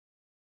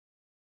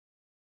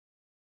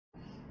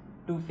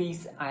To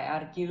fix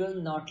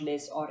IRQL not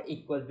less or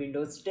equal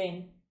Windows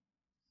 10,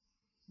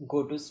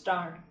 go to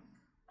Start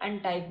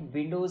and type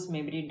Windows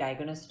Memory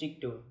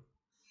Diagnostic Tool.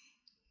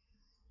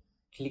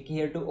 Click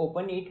here to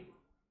open it.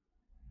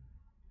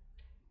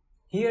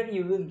 Here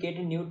you will get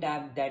a new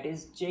tab that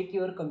is Check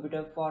your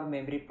computer for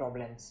memory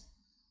problems.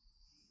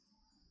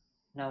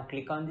 Now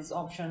click on this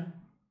option.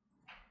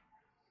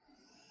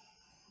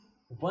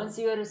 Once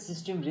your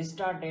system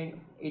restarted,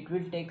 it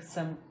will take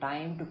some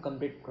time to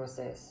complete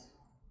process.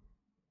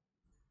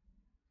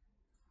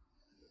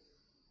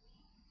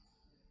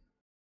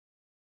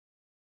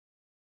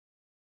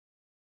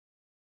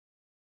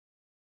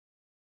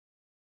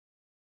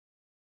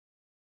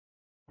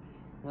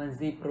 Once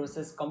the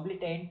process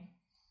completed,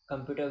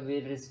 computer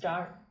will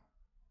restart.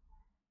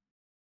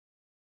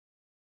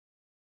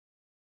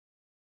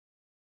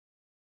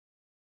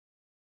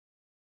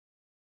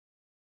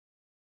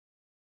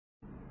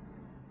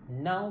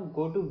 Now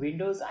go to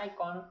Windows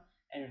icon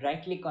and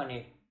right click on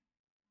it.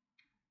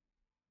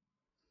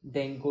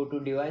 Then go to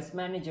Device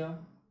Manager.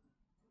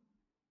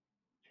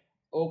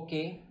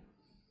 OK.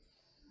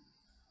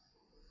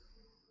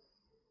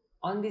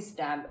 On this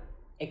tab,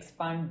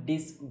 expand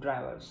disk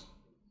drivers.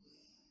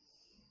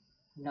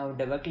 Now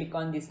double click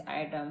on this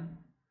item.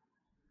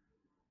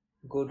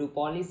 Go to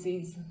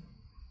Policies.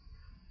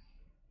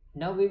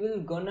 Now we will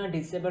gonna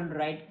disable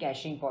write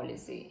caching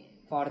policy.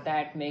 For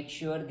that, make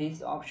sure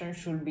this option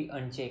should be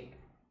unchecked.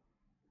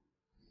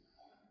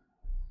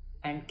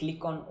 And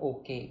click on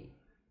OK.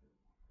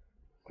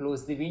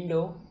 Close the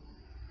window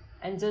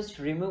and just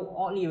remove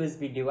all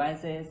USB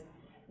devices,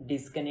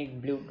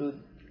 disconnect Bluetooth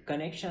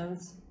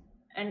connections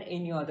and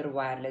any other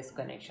wireless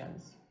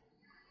connections,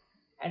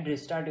 and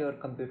restart your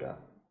computer.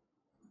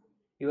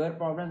 Your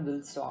problem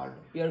will solve.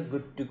 You are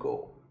good to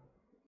go.